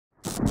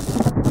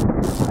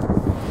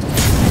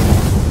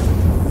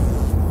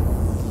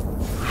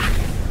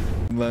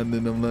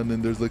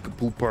landing. There's like a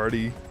pool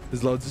party.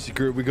 There's lots of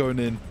security. We're going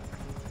in.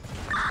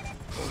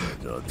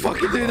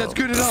 Fucking dude, that's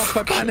good enough.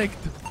 I panicked.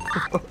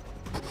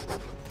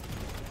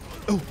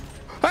 Oh,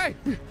 hey.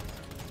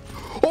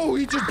 Oh,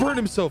 he just burned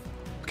himself.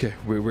 Okay,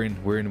 we're in.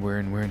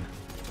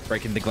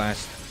 Breaking the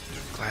glass.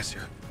 Glass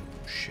here.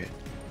 Shit.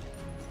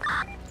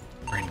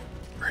 We're in,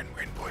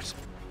 boys.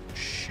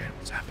 Shit,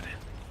 what's happening?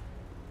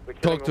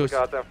 Talk to us.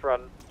 Guards out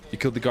front. You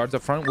killed the guards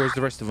up front? Where's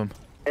the rest of them?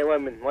 Hey,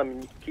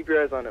 Lemon, keep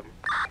your eyes on him.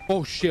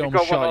 Oh shit,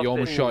 almost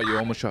shot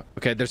you.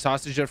 Okay, there's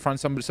hostage up front.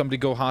 Somebody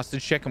go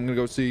hostage check. I'm gonna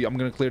go see. I'm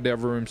gonna clear the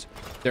other rooms.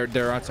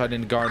 They're outside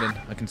in the garden.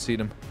 I can see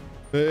them.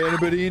 Hey,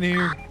 anybody in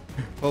here?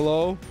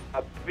 Hello?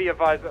 Be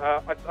advised,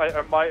 I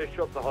might have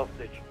shot the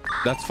hostage.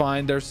 That's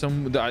fine. There's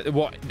some...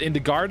 what? In the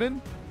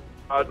garden?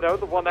 No,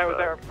 the one that was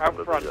there out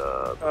front.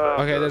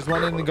 Okay, there's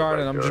one in the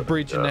garden. I'm just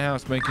breaching the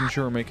house, making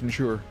sure.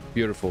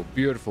 Beautiful. Have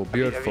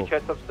you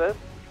checked upstairs?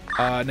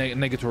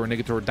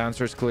 Negatory.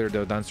 Downstairs clear,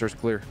 though. Downstairs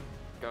clear.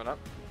 Going up.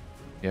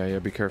 Yeah,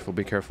 be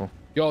careful.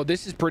 Yo,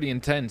 this is pretty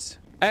intense.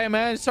 Hey,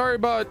 man, sorry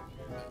about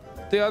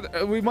the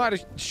other... we might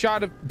have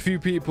shot a few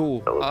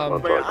people. I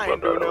ain't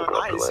doing nothing.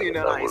 I ain't seen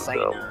nothing. I ain't saying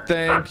nothing.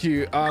 Thank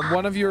you.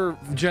 One of your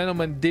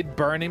gentlemen did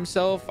burn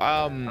himself.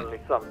 Only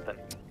something.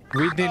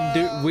 We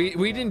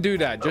didn't do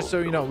that. Just so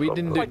you know, we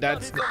didn't do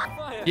that.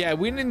 Yeah,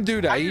 we didn't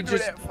do that.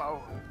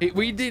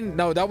 We didn't.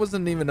 No, that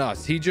wasn't even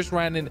us. He just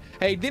ran in.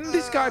 Hey, didn't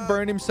this guy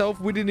burn himself?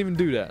 We didn't even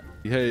do that.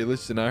 Hey,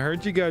 listen, I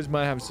heard you guys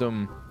might have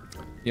some,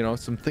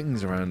 some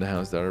things around the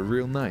house that are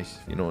real nice.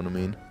 You know what I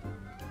mean?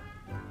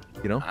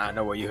 I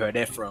know where you heard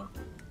that from.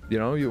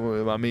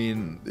 I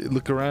mean,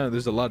 look around.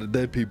 There's a lot of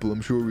dead people.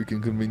 I'm sure we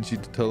can convince you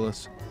to tell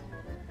us.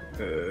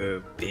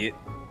 Bit.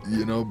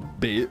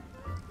 Bit.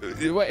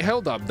 Wait,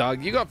 hold up,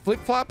 dog. You got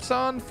flip-flops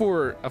on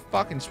for a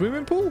fucking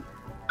swimming pool?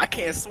 I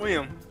can't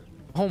swim.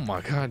 Oh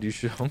my god, you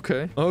should.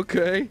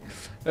 Okay.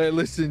 Hey,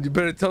 listen, you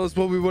better tell us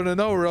what we want to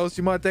know, or else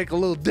you might take a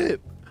little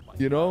dip.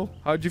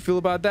 How'd you feel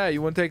about that?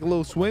 You want to take a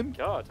little swim?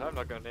 God, I'm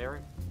not going near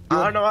him.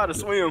 I don't know how to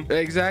swim.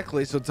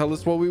 Exactly. So tell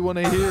us what we want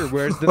to hear.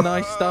 Where's the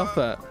nice stuff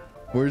at?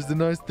 Where's the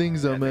nice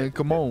things at, man?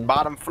 Come on.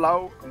 Bottom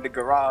floor in the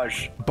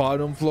garage.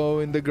 Bottom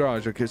floor in the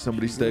garage. Okay,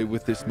 somebody stay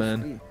with this,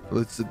 man.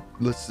 Let's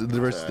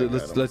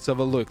have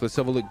a look. Let's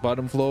have a look.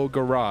 Bottom floor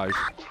garage.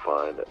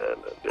 Fine and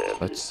dandy.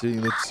 Let's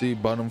see.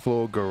 Bottom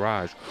floor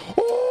garage.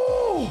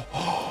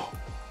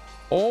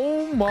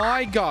 Oh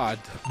my god.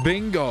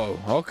 Bingo.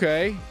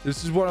 Okay.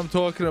 This is what I'm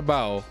talking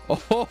about. Yeah.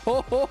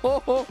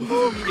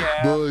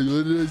 Boy,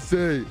 what did I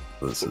say?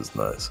 This is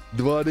nice.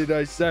 What did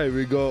I say?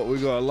 We got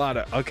a lot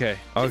of... Okay.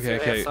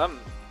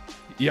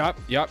 Yep.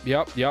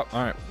 All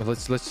right.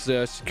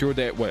 Let's secure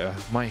that. Wait, I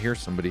might hear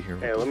somebody here.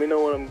 Hey, let me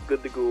know when I'm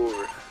good to go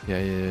over.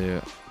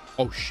 Yeah.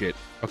 Oh shit.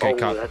 Okay,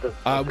 cop.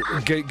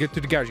 Get to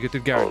the garage.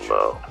 Oh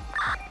no.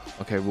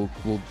 Okay,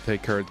 we'll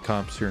take care of the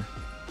cops here.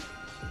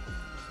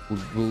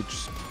 We'll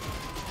just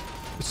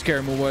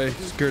scare them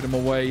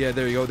away. Yeah,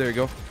 there you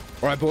go. All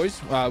right,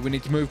 boys. We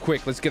need to move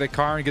quick. Let's get a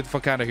car and get the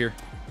fuck out of here.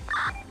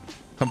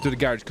 Come to the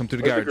garage. Where's the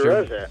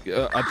garage at?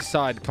 At the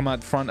side. Come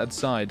out front at the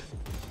side.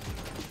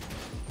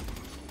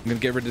 I'm gonna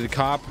get rid of the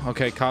cop.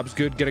 Okay, cop's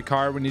good. Get a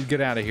car. We need to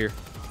get out of here.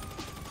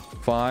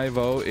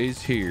 5-0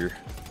 is here.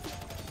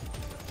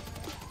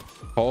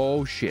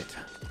 Oh shit.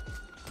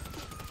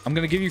 I'm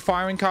gonna give you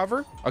firing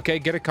cover. Okay,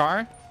 get a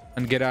car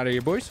and get out of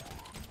here, boys.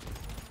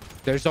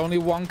 There's only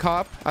one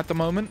cop at the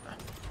moment.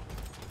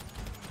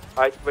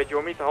 Wait, do you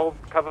want me to hold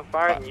cover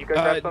fire and you go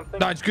grab something?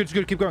 No, it's good.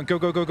 Keep going. Go.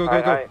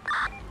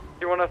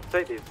 Do you want us to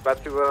take these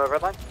back to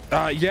red line?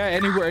 Yeah,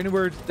 anywhere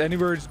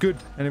is good.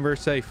 Anywhere is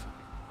safe.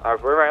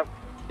 Alright, we're around.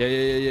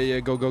 Yeah.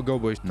 Go,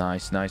 boys.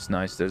 Nice.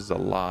 There's a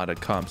lot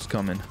of cops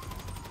coming.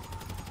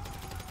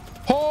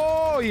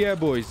 Oh yeah,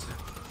 boys.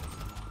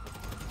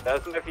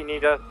 Doesn't if you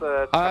need us.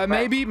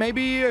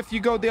 Maybe if you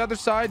go the other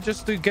side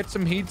just to get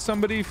some heat,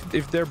 somebody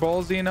if they're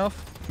ballsy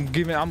enough.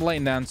 I'm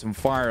laying down some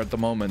fire at the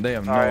moment. They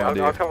have no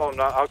idea.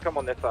 I'll come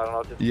on this side and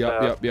I'll just.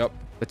 Yep.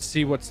 Let's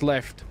see what's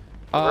left.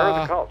 Where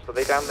are the cops? Are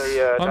they down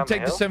the? I'm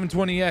take the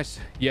 720S.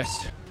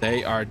 Yes,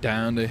 they are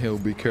down the hill.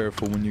 Be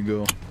careful when you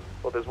go.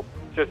 Well, there's one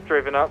just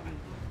driven up.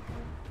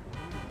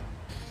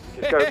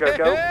 Just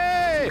go.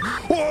 Hey!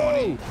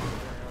 Whoa!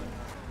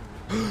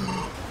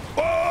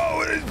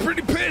 Oh, it's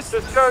pretty pissed.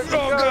 Just go.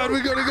 God,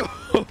 we gotta go.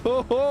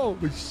 Oh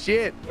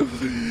shit.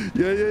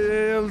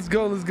 Yeah. Let's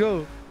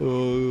go.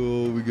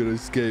 Oh, we gotta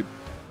escape.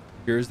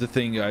 Here's the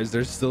thing, guys.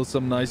 There's still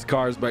some nice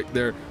cars back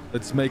there.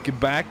 Let's make it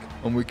back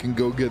and we can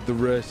go get the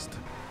rest.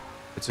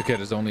 It's okay.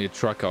 There's only a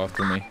truck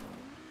after me.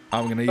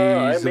 I'm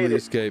gonna easily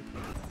escape.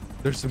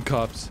 There's some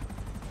cops.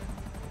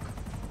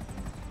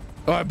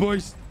 All right,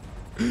 boys.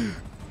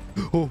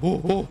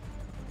 Oh.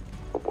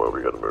 Oh boy,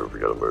 we gotta move.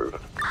 Give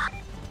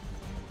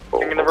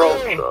me the roll.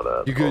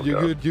 You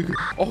good?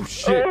 Oh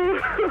shit.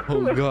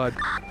 Oh god.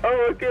 I'm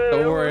okay.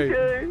 Don't worry.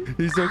 Okay.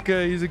 He's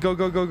okay. He's a go.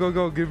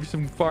 Give me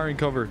some firing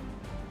cover.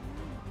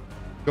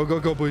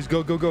 Go, boys.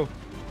 Go.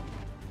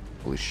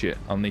 Holy shit.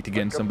 I'll need to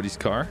get in somebody's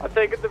car. I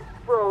take the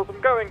rolls.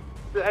 I'm going.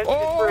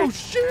 Oh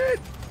shit.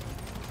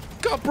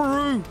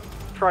 Copperoo.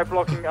 tried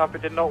blocking up.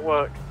 It did not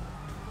work.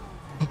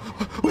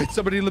 Wait,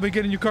 somebody, let me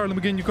get in your car. Let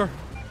me get in your car.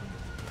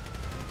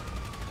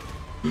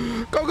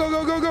 Go, go,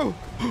 go, go, go.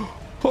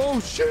 Oh,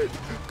 shit.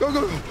 Go,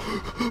 go, go.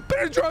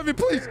 Better drive me,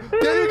 please.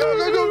 There you go,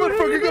 go, go,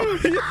 motherfucker, go.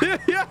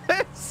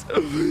 Yes.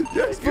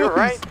 Yes, please. You're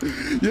right.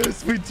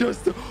 Yes, we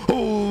just...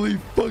 Holy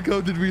fuck, how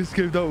did we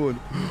escape that one?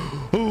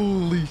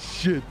 Holy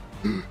shit.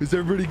 Is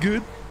everybody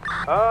good?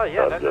 Yeah,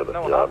 Yeah, no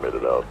one I else. made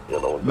it out. Yeah,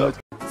 no one's out.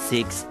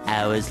 6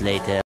 hours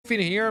later.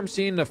 Here, I'm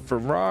seeing a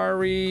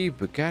Ferrari.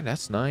 But God,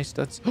 that's nice.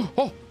 That's...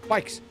 Oh,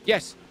 bikes.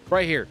 Yes,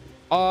 right here.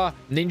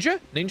 Ninja?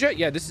 Ninja?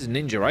 Yeah, this is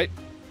Ninja, right?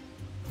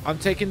 I'm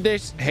taking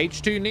this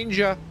H2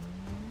 Ninja.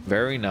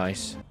 Very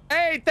nice.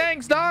 Hey,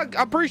 thanks, dog.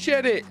 I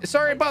appreciate it.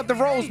 Sorry about the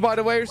rolls, by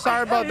the way.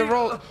 Sorry about the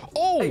roll.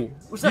 Oh, hey,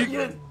 was that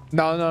you?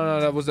 No, no,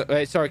 no, that was.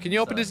 Hey, sorry. Can you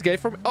open this gate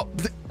for me? Oh,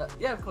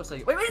 yeah, of course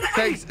I. Wait,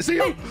 thanks. Hey, see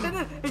you.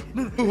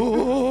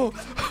 Oh,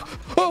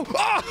 oh,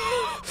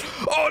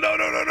 no,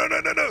 no, no, no, no,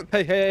 no, no.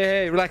 Hey, hey, hey,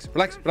 hey, relax,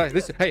 relax, relax.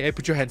 Listen, hey, hey,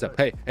 put your hands up.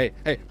 Hey, hey,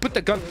 hey, put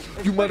the gun.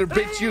 You mother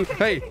bitch, you.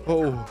 Hey,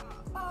 oh.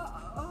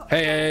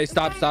 Hey, hey, hey,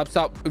 stop, stop,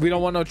 stop. We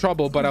don't want no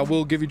trouble, but I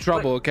will give you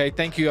trouble, okay?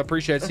 Thank you. I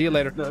appreciate it. See you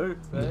later. No.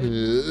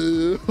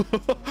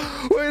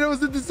 Wait, that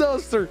was a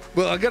disaster.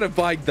 Well, I got a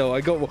bike, though.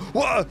 I got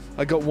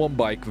one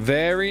bike.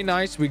 Very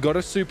nice. We got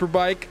a super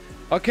bike.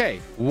 Okay,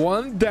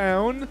 one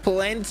down.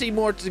 Plenty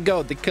more to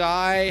go. The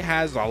guy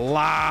has a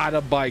lot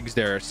of bikes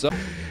there. So,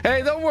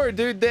 hey, don't worry,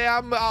 dude.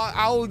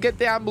 I'll get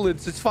the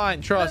ambulance. It's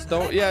fine. Trust.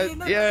 Don't. Yeah.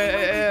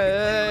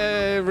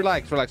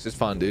 Relax, relax. It's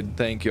fine, dude.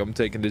 Thank you. I'm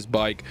taking this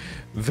bike.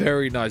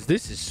 Very nice.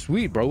 This is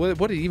sweet, bro.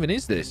 What even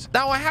is this?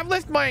 Now, I have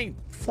left my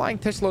flying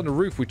Tesla on the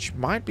roof, which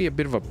might be a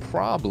bit of a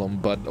problem,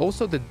 but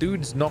also the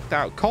dude's knocked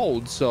out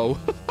cold, so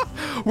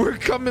we're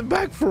coming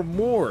back for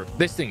more.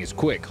 This thing is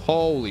quick.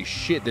 Holy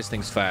shit, this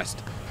thing's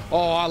fast.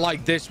 Oh, I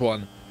like this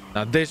one.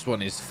 Now, this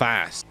one is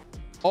fast.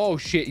 Oh,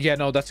 shit. Yeah,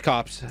 no, that's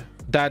cops.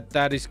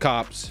 That is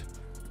cops.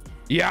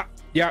 Yeah,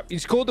 yeah.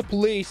 He's called the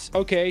police.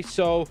 Okay,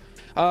 so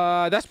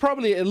that's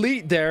probably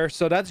elite there,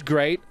 so that's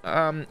great.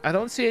 I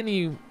don't see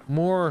any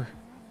more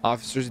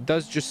officers. It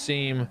does just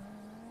seem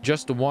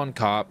just the one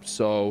cop,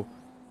 so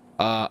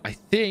I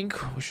think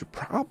we should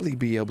probably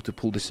be able to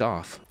pull this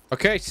off.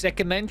 Okay,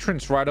 second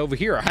entrance right over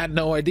here. I had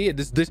no idea.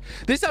 This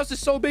house is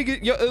so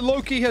big.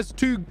 Loki has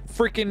 2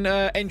 freaking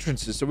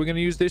entrances, so we're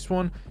gonna use this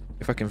one.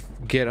 If I can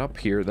get up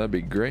here, that'd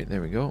be great.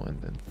 There we go, and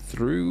then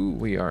through.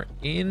 We are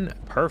in.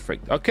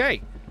 Perfect.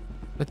 Okay,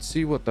 let's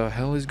see what the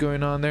hell is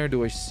going on there.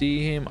 Do I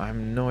see him? I have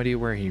no idea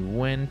where he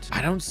went.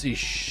 I don't see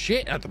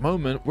shit at the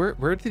moment.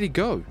 Where did he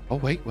go? Oh,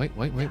 wait. Oh,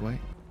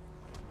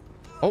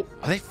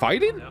 are they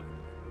fighting? Yep.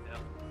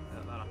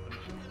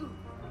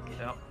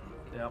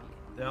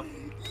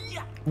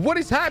 What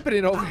is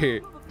happening over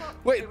here?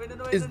 Wait,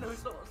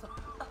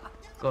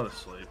 Go to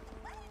sleep.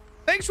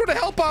 Thanks for the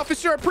help,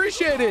 officer. I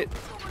appreciate it.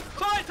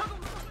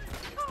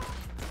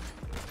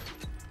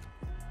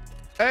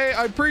 Hey,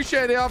 I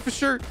appreciate it,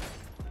 officer.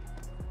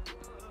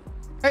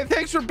 Hey,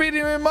 thanks for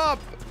beating him up.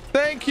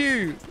 Thank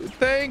you.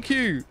 Thank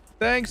you.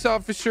 Thanks,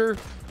 officer.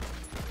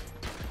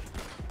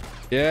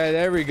 Yeah,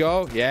 there we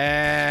go.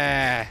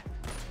 Yeah.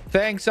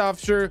 Thanks,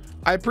 officer.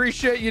 I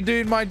appreciate you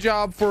doing my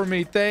job for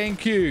me.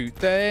 Thank you.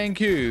 Thank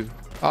you,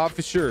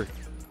 officer.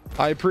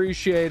 I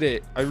appreciate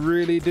it. I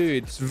really do.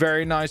 It's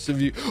very nice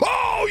of you.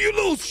 Oh, you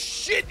little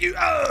shit. You.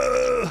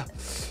 I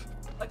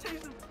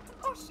chased him.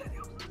 Oh, shit.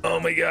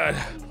 Oh, my God.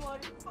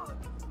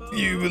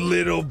 You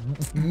little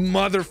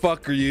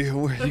motherfucker.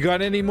 You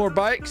got any more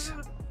bikes?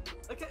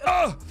 Okay.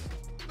 Oh.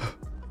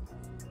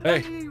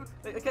 Hey.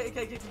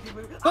 Okay.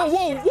 Oh,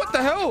 whoa. What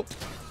the hell?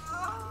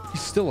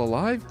 He's still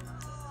alive?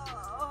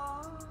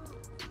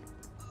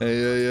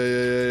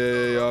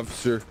 Hey,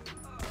 officer.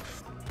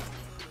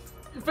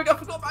 I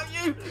forgot about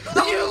you.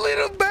 You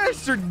little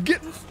bastard.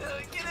 Get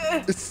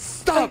it.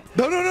 Stop.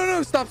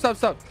 No.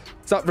 Stop.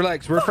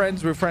 Relax. We're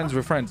friends. We're friends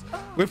with...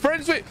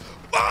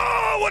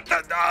 Oh, what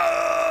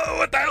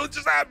the hell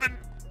just happened?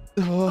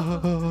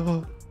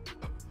 Oh.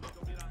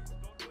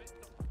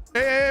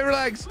 Hey,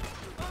 relax.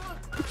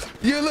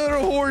 You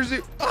little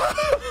horsey.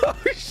 Oh,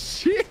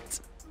 shit.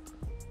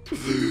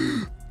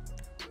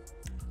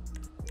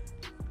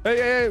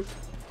 Hey.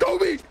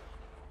 Kobe!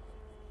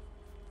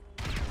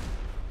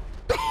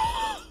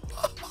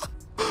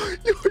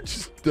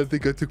 I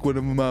think I took one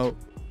of them out.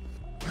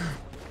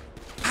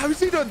 How is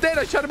he not dead?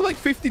 I shot him like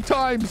 50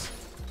 times.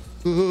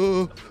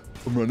 I'm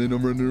running.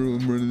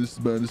 This is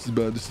bad.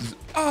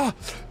 Ah!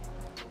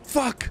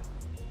 Fuck!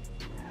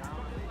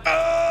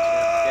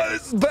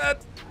 This is bad.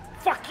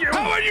 Fuck you!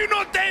 How are you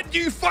not dead,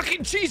 you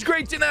fucking cheese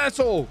grating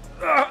asshole?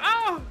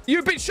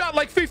 You've been shot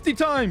like 50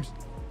 times.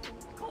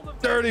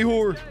 Dirty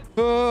whore.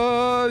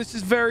 This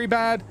is very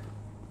bad.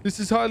 This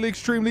is highly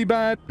extremely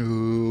bad.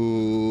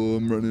 Oh,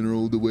 I'm running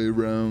all the way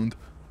around.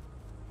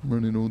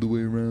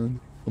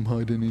 I'm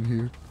hiding in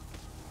here.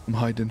 I'm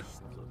hiding.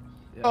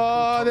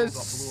 There's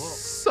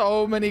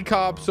so many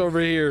cops over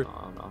here.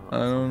 I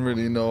don't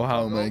really know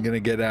how am I gonna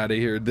get out of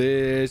here.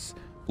 This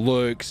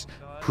looks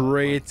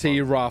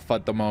pretty rough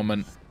at the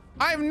moment.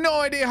 I have no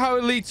idea how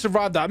Elite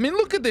survived that. I mean,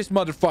 look at this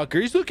motherfucker.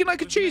 He's looking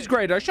like a cheese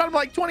grater. I shot him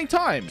like 20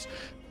 times.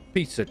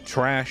 Piece of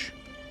trash.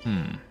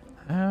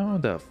 How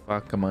the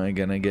fuck am I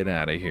gonna get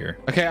out of here?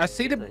 Okay, I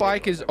see the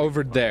bike is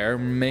over there.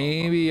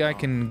 Maybe I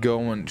can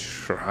go and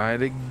try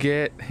to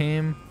get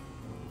him.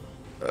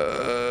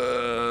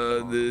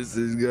 This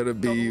is gonna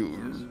be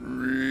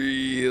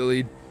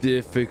really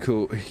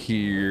difficult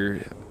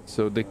here.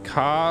 So the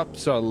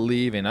cops are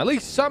leaving. At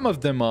least some of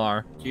them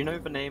are. Do you know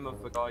the name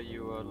of the guy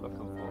you were looking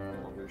for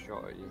who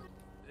shot at you?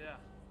 Yeah.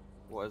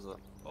 What is it?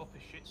 Opie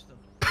Shitston.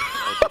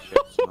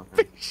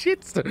 Opie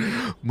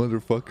Shitston.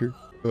 Motherfucker.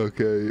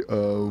 Okay,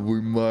 we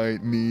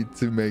might need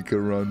to make a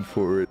run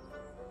for it.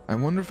 I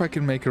wonder if I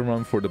can make a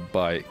run for the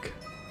bike.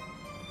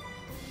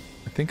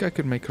 I think I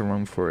could make a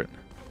run for it.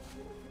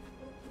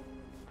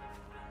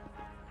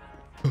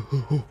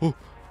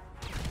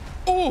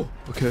 Oh!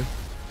 Okay.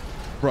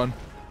 Run.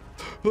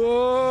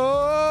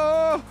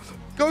 Oh!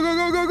 Go, go,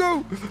 go,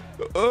 go,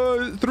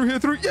 go! Through here,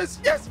 through. Yes,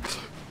 yes!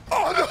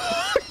 Oh, no!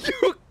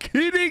 You're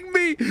kidding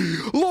me!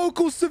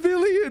 Local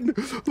civilian!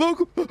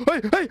 Local.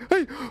 Hey, hey,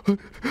 hey!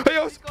 Hey,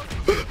 us!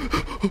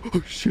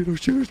 Oh, shit, oh,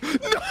 shit.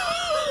 No!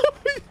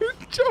 You're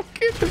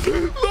joking!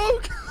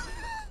 Local.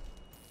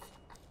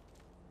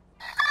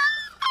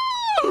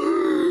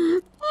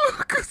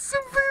 Local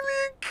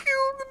civilian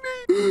killed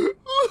me!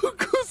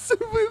 Local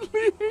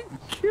civilian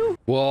killed me!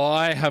 Well,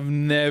 I have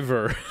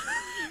never,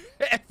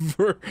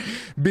 ever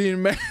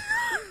been mad.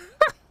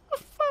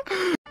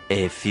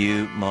 A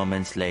few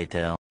moments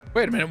later.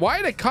 Wait a minute, why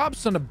are the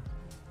cops on the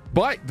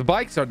bike? The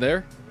bikes are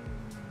there.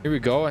 Here we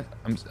go.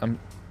 I'm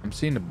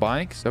seeing the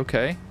bikes.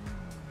 Okay.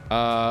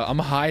 I'm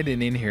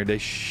hiding in here. They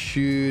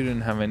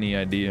shouldn't have any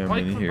idea I'm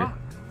in here.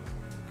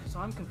 Because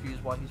I'm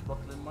confused why he's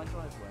blocking my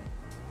driveway.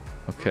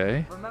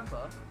 Okay.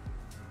 Remember?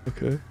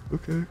 Okay.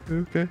 Okay.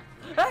 Okay.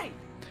 Hey!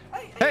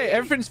 Hey,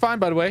 everything's fine,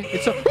 by the way.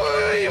 It's a...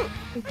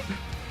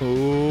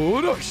 Oh,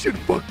 no, shit.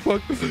 Fuck,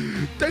 fuck.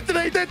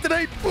 Detonate,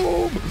 detonate.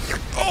 Boom.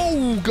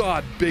 Oh,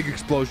 God. Big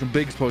explosion.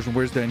 Big explosion.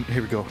 Where's the...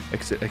 Here we go.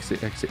 Exit,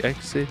 exit, exit,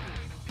 exit.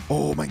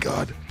 Oh, my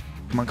God.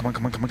 Come on, come on,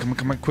 come on, come on, come on,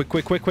 come on. Quick,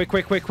 quick, quick, quick,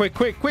 quick, quick, quick,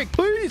 quick, quick,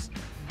 please.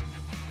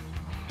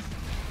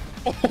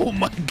 Oh,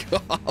 my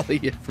God.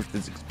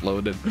 Everything's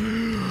exploded.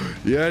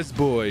 Yes,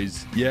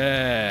 boys.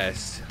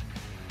 Yes.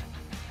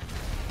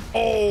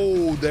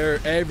 Oh,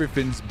 there,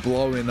 everything's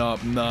blowing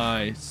up.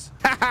 Nice.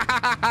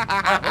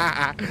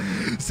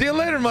 See you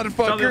later,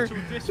 motherfucker.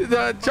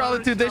 The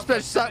Charlie 2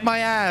 dispatch sucked my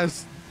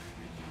ass.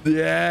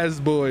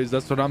 Yes, boys.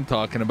 That's what I'm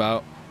talking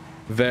about.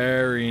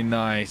 Very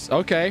nice.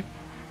 Okay.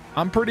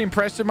 I'm pretty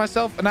impressed with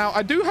myself. Now,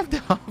 I do have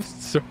the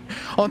officer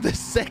on the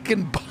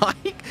second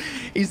bike.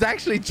 He's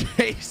actually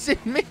chasing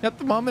me at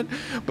the moment,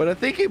 but I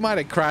think he might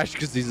have crashed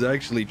because he's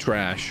actually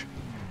trash.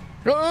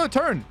 Oh,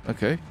 turn.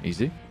 Okay,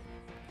 easy.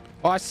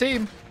 Oh, I see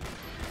him.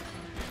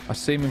 I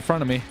see him in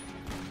front of me.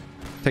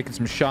 Taking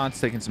some shots,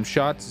 taking some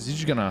shots. Is he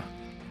just gonna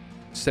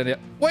set it up?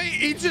 Wait,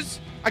 he just...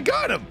 I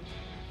got him.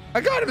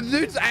 I got him. The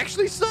dude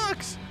actually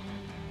sucks.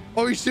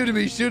 Oh, he's shooting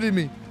me. He's shooting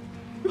me.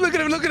 Look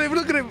at him. Look at him.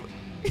 Look at him.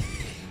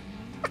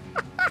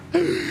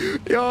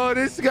 Yo,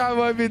 this guy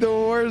might be the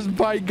worst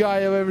bike guy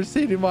I've ever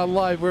seen in my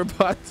life. We're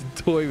about to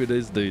toy with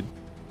this dude.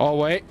 Oh,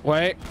 wait,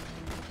 wait.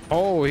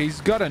 Oh,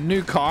 he's got a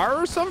new car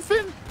or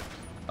something?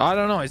 I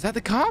don't know. Is that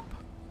the cop?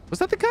 Was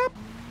that the cop?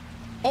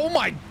 Oh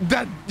my,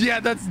 yeah,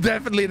 that's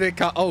definitely the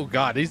cop. Oh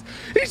God, he's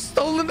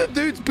stolen the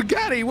dude's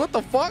Bugatti. What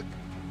the fuck?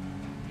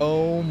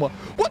 Oh my,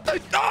 what the,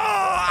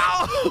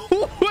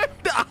 oh, what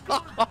the,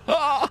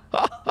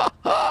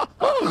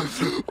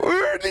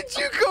 where did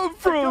you come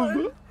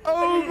from?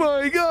 Oh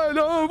my God,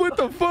 oh, what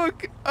the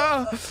fuck?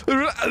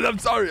 I'm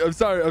sorry. It's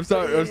fine.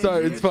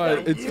 It's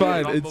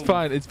fine. It's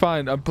fine. It's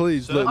fine.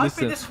 Please, listen. I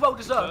think this is well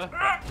deserved.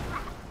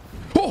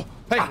 Oh,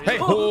 hey,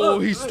 oh,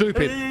 he's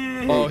stupid.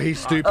 Oh, he's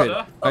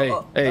stupid.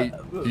 Hey,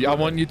 I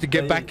want you to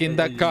get back in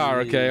that car,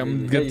 okay?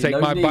 I'm gonna take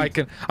my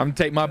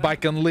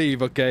bike and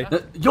leave, okay?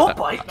 Your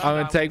bike? I'm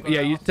gonna take.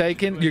 Yeah, you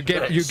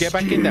get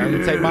back in there. I'm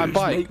gonna take my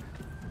bike.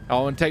 I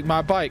want to take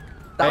my bike.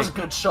 That was a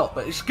good shot,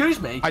 but excuse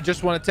me. I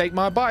just want to take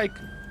my bike.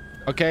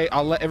 Okay,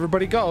 I'll let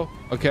everybody go.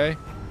 Okay,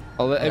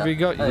 I'll let everybody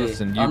go. Hey,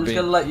 listen, I'm just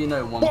gonna let you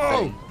know one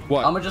thing.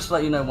 What? I'm gonna just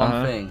let you know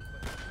one thing.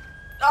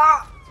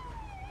 Ah!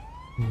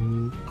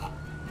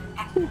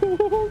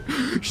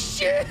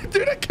 Shit,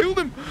 dude, I killed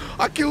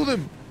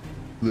him.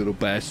 Little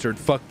bastard,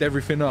 fucked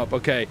everything up.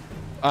 Okay,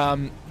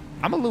 I'm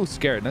a little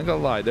scared, not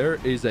gonna lie. There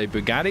is a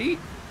Bugatti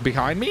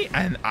behind me,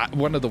 and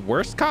one of the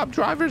worst cop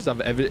drivers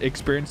I've ever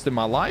experienced in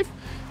my life.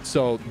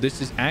 So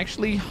this is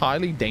actually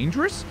highly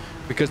dangerous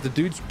because the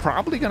dude's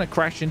probably gonna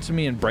crash into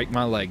me and break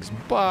my legs,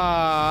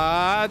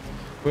 but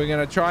we're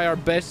gonna try our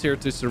best here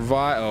to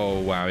survive. Oh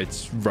wow,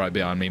 it's right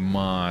behind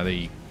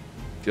me.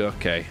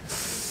 Okay.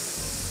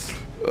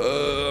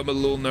 I'm a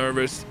little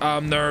nervous.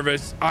 I'm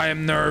nervous. I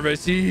am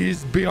nervous.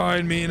 He's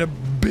behind me in a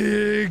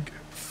big,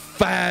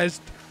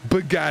 fast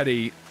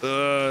Bugatti.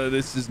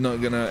 This is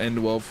not gonna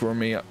end well for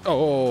me.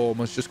 Oh,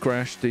 almost just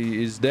crashed.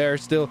 He is there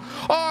still.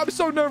 Oh, I'm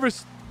so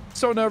nervous.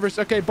 So nervous.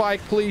 Okay,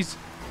 bike, please.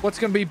 What's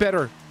gonna be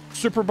better?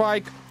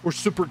 Superbike or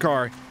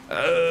supercar?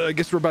 I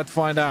guess we're about to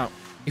find out.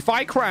 If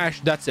I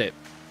crash, that's it.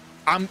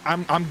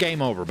 I'm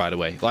game over, by the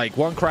way. Like,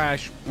 one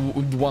crash,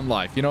 one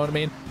life. You know what I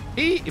mean?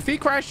 If he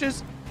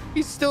crashes,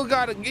 he's still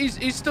got it.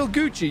 He's still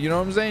Gucci. You know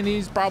what I'm saying?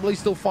 He's probably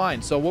still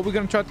fine. So what we're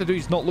gonna try to do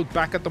is not look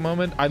back at the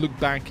moment. I look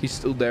back. He's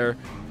still there.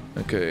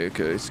 Okay.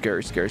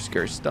 Scary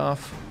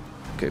stuff.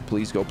 Okay,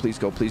 please go.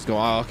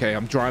 Oh, okay,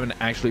 I'm driving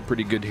actually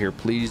pretty good here.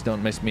 Please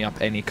don't mess me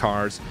up any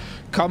cars.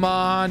 Come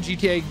on,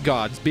 GTA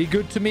gods. Be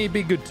good to me.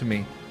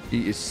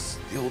 He is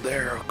still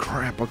there. Oh,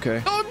 crap.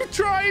 Okay. I'm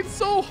trying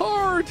so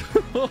hard.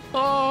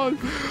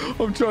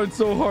 I'm trying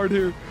so hard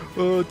here.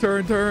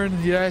 Turn.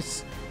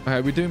 Yes.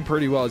 Okay, we're doing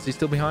pretty well. Is he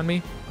still behind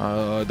me?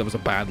 That was a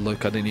bad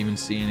look. I didn't even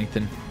see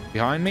anything.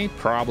 Behind me?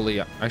 Probably.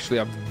 Actually,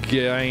 I've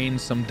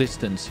gained some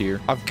distance here.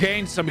 I've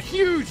gained some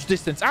huge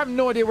distance. I have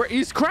no idea where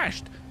he's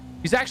crashed.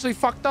 He's actually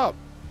fucked up.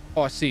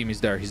 Oh, I see him.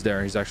 He's there. He's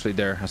actually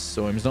there. I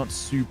saw him. He's not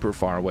super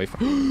far away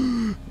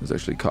from... There's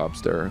actually cops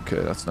there.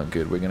 Okay, that's not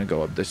good. We're gonna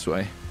go up this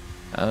way.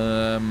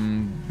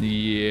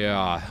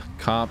 Yeah.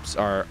 Cops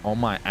are on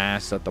my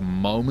ass at the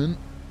moment.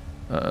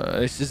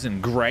 This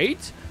isn't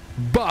great,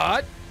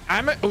 but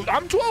I'm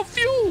 12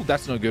 fuel.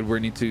 That's not good.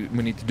 We need to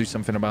do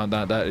something about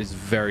that. That is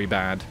very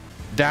bad.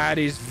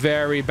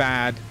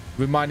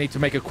 We might need to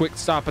make a quick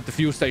stop at the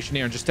fuel station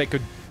here and just take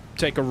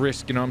a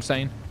risk. You know what I'm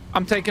saying?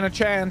 I'm taking a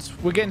chance.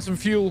 We're getting some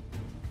fuel.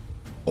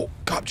 Oh,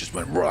 cop just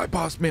went right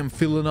past me. I'm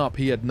filling up.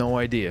 He had no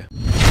idea.